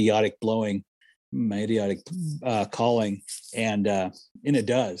 my idiotic blowing, my idiotic calling, and it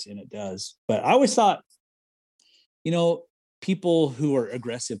does. But I always thought, people who are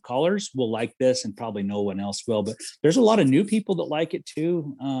aggressive callers will like this, and probably no one else will. But there's a lot of new people that like it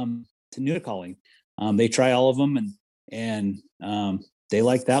too, to new calling. They try all of them, and they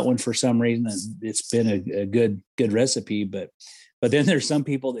like that one for some reason. It's been a good recipe. But then there's some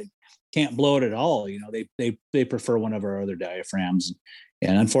people that can't blow it at all. They prefer one of our other diaphragms,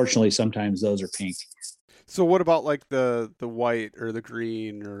 and unfortunately, sometimes those are Pink. So what about like the white or the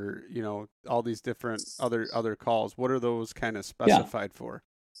green, or all these different other calls? What are those kind of specified for?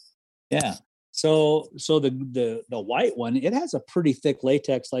 Yeah. So the white one, it has a pretty thick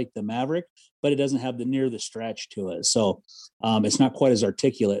latex like the Maverick, but it doesn't have near the stretch to it. So it's not quite as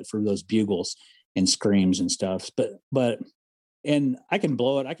articulate for those bugles and screams and stuff. But and I can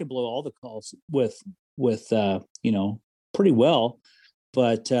blow it. I can blow all the calls with pretty well.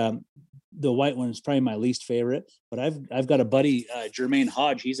 But the white one is probably my least favorite. But I've got a buddy, Jermaine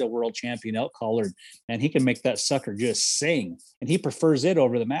Hodge. He's a world champion elk caller, and he can make that sucker just sing. And he prefers it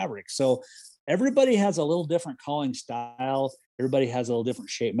over the Maverick. So everybody has a little different calling style. Everybody has a little different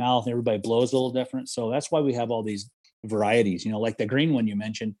shaped mouth. Everybody blows a little different. So that's why we have all these varieties. Like the green one you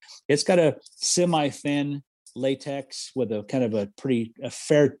mentioned, it's got a semi-thin latex with a kind of a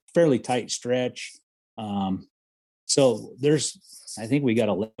fairly tight stretch. So I think we got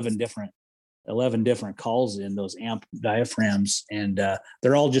 11 different calls in those amp diaphragms, and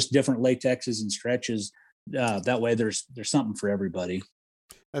they're all just different latexes and stretches. That way there's something for everybody.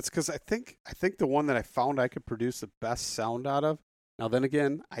 That's because I think the one that I found I could produce the best sound out of. Now then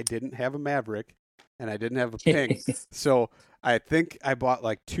again, I didn't have a Maverick and I didn't have a Pink, so I think I bought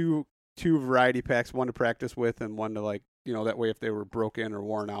like two variety packs, one to practice with and one to that way if they were broken or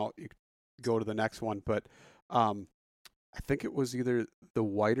worn out, you could go to the next one. But I think it was either the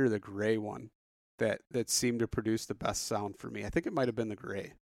white or the gray one that seemed to produce the best sound for me. I think it might have been the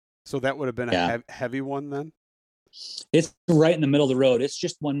gray. So that would have been a heavy one then? It's right in the middle of the road. It's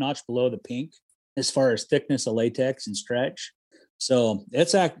just one notch below the Pink as far as thickness of latex and stretch. So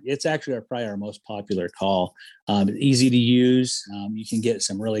it's actually probably our most popular call. Easy to use. You can get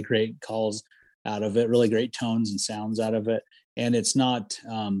some really great calls out of it, really great tones and sounds out of it. And it's not,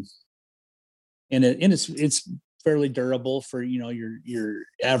 it's fairly durable for, your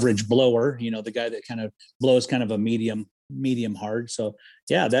average blower, the guy that kind of blows kind of a medium hard. So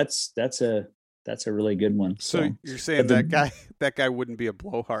yeah, that's a really good one. So you're saying that guy wouldn't be a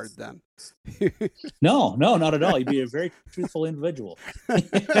blowhard then? No, not at all. He'd be a very truthful individual.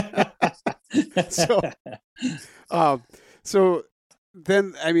 So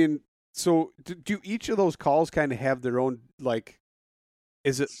then, I mean, so do each of those calls kind of have their own,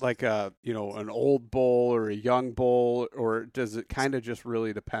 is it like an old bull or a young bull, or does it kind of just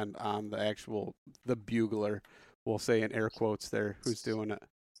really depend on the bugler, we'll say in air quotes there, who's doing it?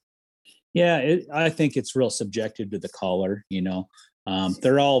 Yeah, I think it's real subjective to the caller. They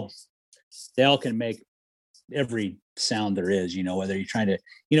all can make every sound there is. Whether you're trying to,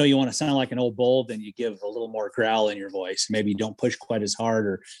 you want to sound like an old bull, then you give a little more growl in your voice. Maybe you don't push quite as hard,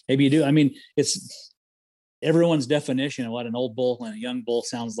 or maybe you do. I mean, it's everyone's definition of what an old bull and a young bull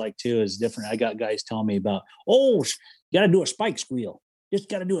sounds like too is different. I got guys telling me about, you got to do a spike squeal. just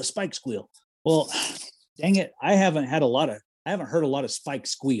got to do a spike squeal. Well, dang it, I haven't heard a lot of spike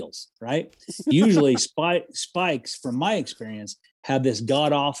squeals, right? Usually spikes, from my experience, have this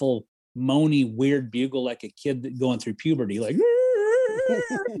god awful moany weird bugle like a kid going through puberty, like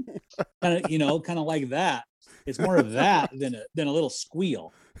kind of like that. It's more of that than a little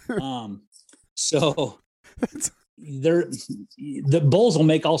squeal. So the bulls will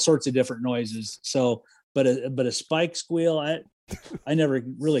make all sorts of different noises. So, but a spike squeal, I never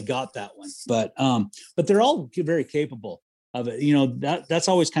really got that one. But they're all very capable of it. That's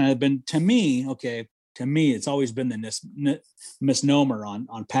always kind of been, to me, it's always been the misnomer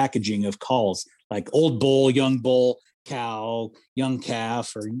on packaging of calls, like old bull, young bull, cow, young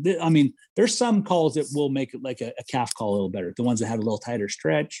calf, or there's some calls that will make it like a calf call a little better. The ones that have a little tighter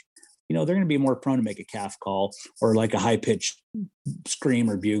stretch, they're going to be more prone to make a calf call or like a high pitched scream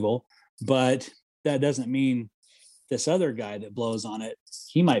or bugle. But that doesn't mean this other guy that blows on it,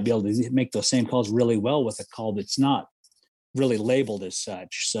 he might be able to make those same calls really well with a call that's not really labeled as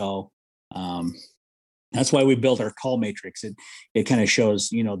such. So that's why we built our call matrix. It kind of shows,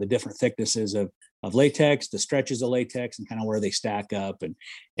 the different thicknesses of latex, the stretches of latex, and kind of where they stack up.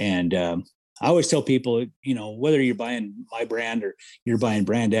 And I always tell people, whether you're buying my brand or you're buying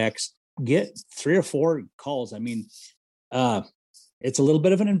brand X, get 3 or 4 calls. It's a little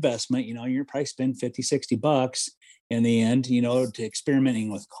bit of an investment, you're probably spend $50-$60 in the end, to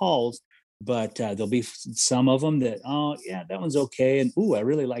experimenting with calls. But there'll be some of them that, oh yeah, that one's okay. And, ooh, I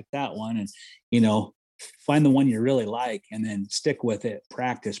really like that one. And, find the one you really like and then stick with it,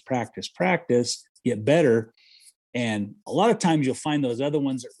 practice, get better. And a lot of times you'll find those other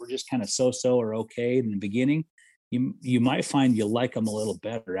ones that were just kind of so-so or okay in the beginning. You might find you like them a little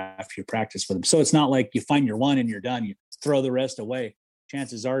better after you practice with them. So it's not like you find your one and you're done, you throw the rest away.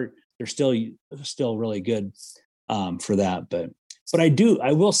 Chances are they're still really good for that. But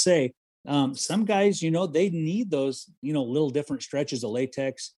I will say some guys, they need those, little different stretches of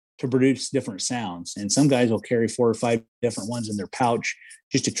latex to produce different sounds. And some guys will carry 4 or 5 different ones in their pouch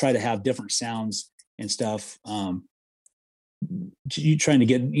just to try to have different sounds and stuff. You trying to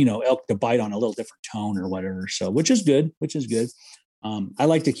get, elk to bite on a little different tone or whatever. So, which is good. I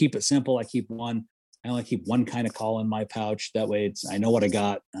like to keep it simple. I only keep one kind of call in my pouch. That way I know what I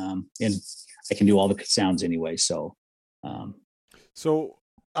got. And I can do all the sounds anyway. So,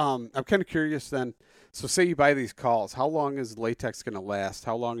 I'm kind of curious then. So say you buy these calls, how long is latex going to last?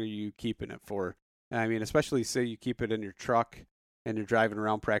 How long are you keeping it for? Especially say you keep it in your truck and you're driving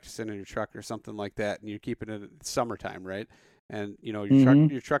around practicing in your truck or something like that, and you're keeping it in summertime, right? And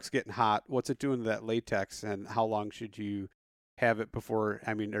your truck's getting hot. What's it doing to that latex, and how long should you have it before?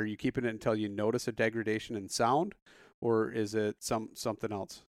 Are you keeping it until you notice a degradation in sound, or is it something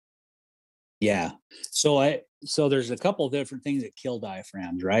else? Yeah. So there's a couple of different things that kill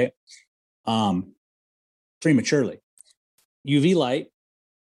diaphragms, right? Prematurely, UV light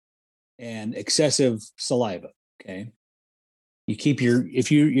and excessive saliva. Okay. You keep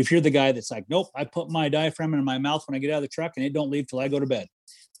if you're the guy that's like, nope, I put my diaphragm in my mouth when I get out of the truck and it don't leave till I go to bed.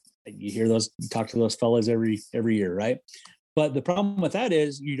 You talk to those fellas every year, right? But the problem with that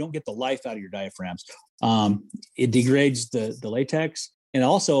is you don't get the life out of your diaphragms. It degrades the latex. And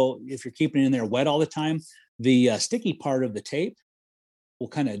also, if you're keeping it in there wet all the time, the sticky part of the tape will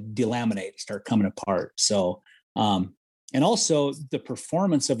kind of delaminate, start coming apart. So, and also the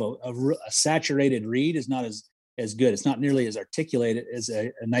performance of a saturated reed is not as good. It's not nearly as articulated as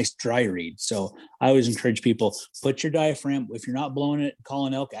a nice dry reed. So I always encourage people, put your diaphragm, if you're not blowing it,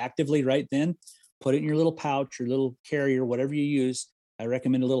 calling elk actively right then, put it in your little pouch, your little carrier, whatever you use. I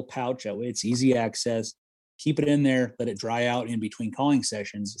recommend a little pouch. That way it's easy access. Keep it in there, let it dry out in between calling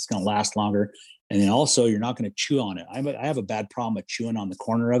sessions. It's going to last longer. And then also you're not going to chew on it. I have a bad problem with chewing on the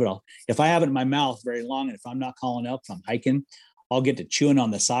corner of it. If I have it in my mouth very long, and if I'm not calling elk, if I'm hiking, I'll get to chewing on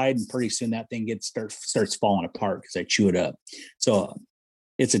the side, and pretty soon that thing starts falling apart because I chew it up. So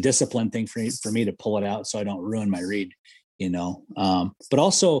it's a discipline thing for me to pull it out so I don't ruin my reed, But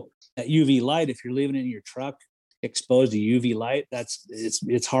also that UV light, if you're leaving it in your truck exposed to UV light,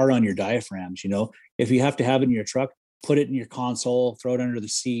 it's hard on your diaphragms. If you have to have it in your truck, put it in your console, throw it under the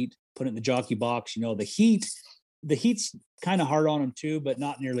seat, put it in the jockey box. The heat's kind of hard on them too, but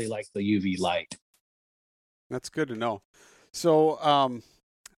not nearly like the UV light. That's good to know. So I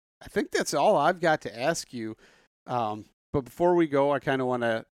think that's all I've got to ask you. But before we go, I kind of want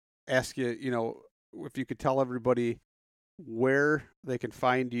to ask you, if you could tell everybody where they can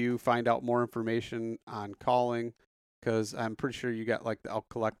find you, find out more information on calling, because I'm pretty sure you got like the Elk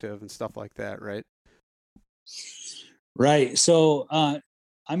Collective and stuff like that, right? Right. So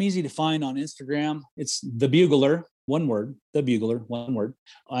I'm easy to find on Instagram. It's The Bugler, one word, The Bugler, one word.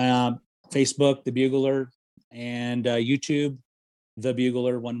 Facebook, The Bugler, and YouTube, The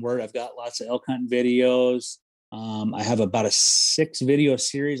Bugler, one word. I've got lots of elk hunting videos. I have about a 6 video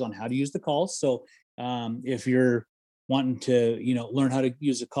series on how to use the calls. So if you're wanting to, learn how to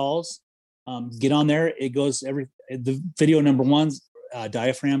use the calls, get on there. It goes the video number 1's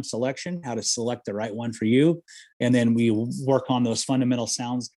diaphragm selection, how to select the right one for you. And then we work on those fundamental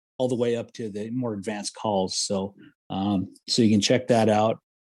sounds all the way up to the more advanced calls. So you can check that out.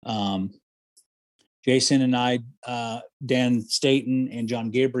 Jason and I, Dan Staten and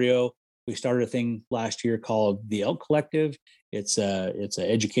John Gabriel, we started a thing last year called the Elk Collective. It's a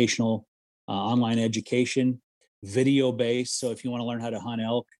educational online education, video based. So if you want to learn how to hunt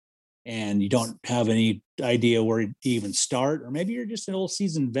elk and you don't have any idea where to even start, or maybe you're just an old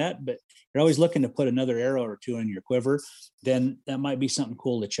seasoned vet, but you're always looking to put another arrow or 2 in your quiver, then that might be something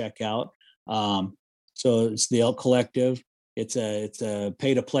cool to check out. So it's the Elk Collective. It's a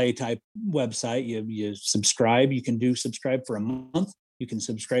pay to play type website. You subscribe. You can subscribe for a month. You can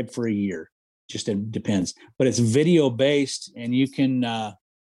subscribe for a year. Just it depends. But it's video based, and you can. Well,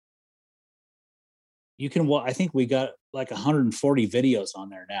 I think we got like 140 videos on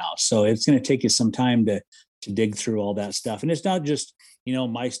there now. So it's going to take you some time to dig through all that stuff. And it's not just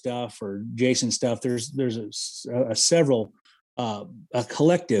my stuff or Jason's stuff. There's a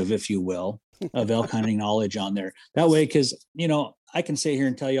collective, if you will, of elk hunting knowledge on there. That way, because I can sit here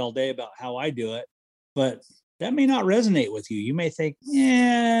and tell you all day about how I do it, but that may not resonate with you. You may think,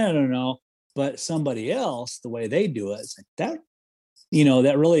 I don't know. But somebody else, the way they do it, it's like that,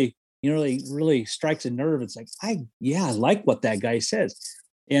 that really, really strikes a nerve. It's like, I like what that guy says.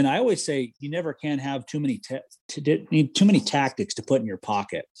 And I always say, you never can have too many tactics to put in your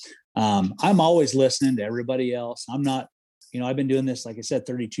pocket. I'm always listening to everybody else. I'm not, I've been doing this, like I said,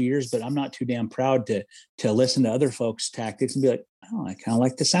 32 years, but I'm not too damn proud to listen to other folks' tactics and be like, oh, I kind of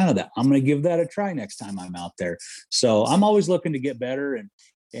like the sound of that. I'm going to give that a try next time I'm out there. So I'm always looking to get better.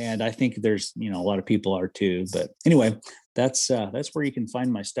 And I think there's, a lot of people are too. But anyway, that's where you can find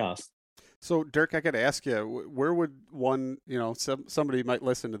my stuff. So Dirk, I got to ask you, where would one, somebody might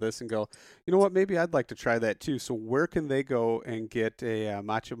listen to this and go, you know what, maybe I'd like to try that too. So where can they go and get a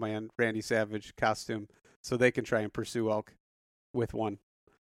Macho Man Randy Savage costume so they can try and pursue elk with one?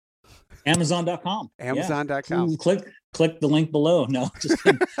 Amazon.com. Amazon.com. Yeah. Click the link below. No, just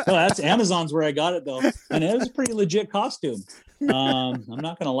kidding. No, that's Amazon's where I got it though. And it was a pretty legit costume. I'm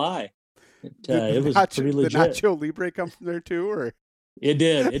not going to lie. It was pretty legit. Did Nacho Libre come from there too, or? It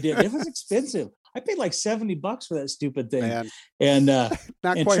did. It was expensive. I paid like $70 for that stupid thing. Man. And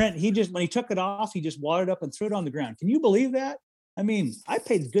Trent, when he took it off, he just wadded up and threw it on the ground. Can you believe that? I mean, I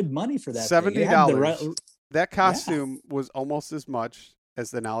paid good money for that. $70. That costume was almost as much as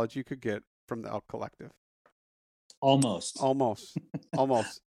the knowledge you could get from the Elk Collective. Almost.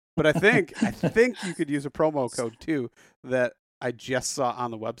 But I think you could use a promo code too that I just saw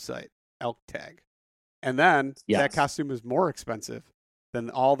on the website, Elk Tag. And then that costume is more expensive than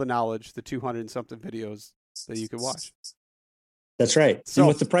all the knowledge, the 200 and something videos that you could watch. That's right. So, and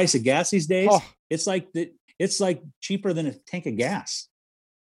with the price of gas these days, it's like cheaper than a tank of gas.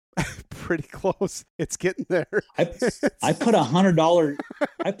 Pretty close. It's getting there. I put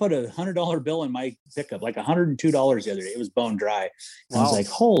 $100 bill in my pickup, like $102 the other day. It was bone dry. And I was like,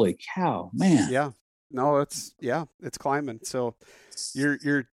 holy cow, man. Yeah. No, it's climbing. So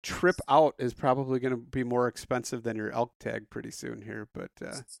your trip out is probably going to be more expensive than your elk tag pretty soon here, but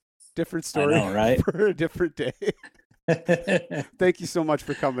different story, right? For a different day. Thank you so much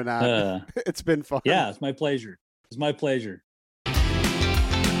for coming on. It's been fun. Yeah, it's my pleasure. It's my pleasure.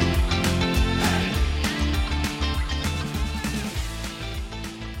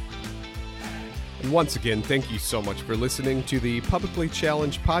 And once again, thank you so much for listening to the Publicly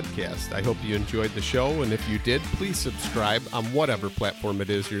Challenged podcast. I hope you enjoyed the show, and if you did, please subscribe on whatever platform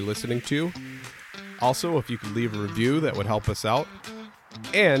it is you're listening to. Also, if you could leave a review, that would help us out.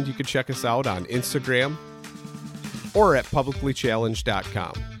 And you can check us out on Instagram or at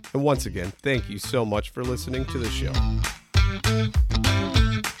publiclychallenged.com. And once again, thank you so much for listening to the show.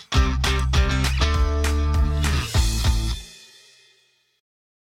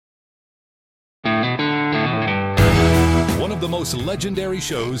 The most legendary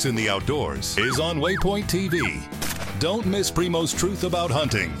shows in the outdoors is on Waypoint TV. Don't miss Primo's Truth About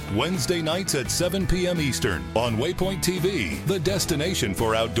Hunting, Wednesday nights at 7 p.m. Eastern on Waypoint TV, the destination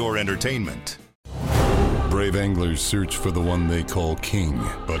for outdoor entertainment. Brave anglers search for the one they call king,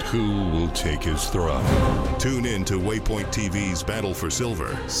 but who will take his throne? Tune in to Waypoint TV's Battle for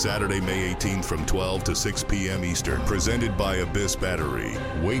Silver, Saturday, May 18th from 12 to 6 p.m. Eastern, presented by Abyss Battery.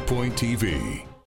 Waypoint TV.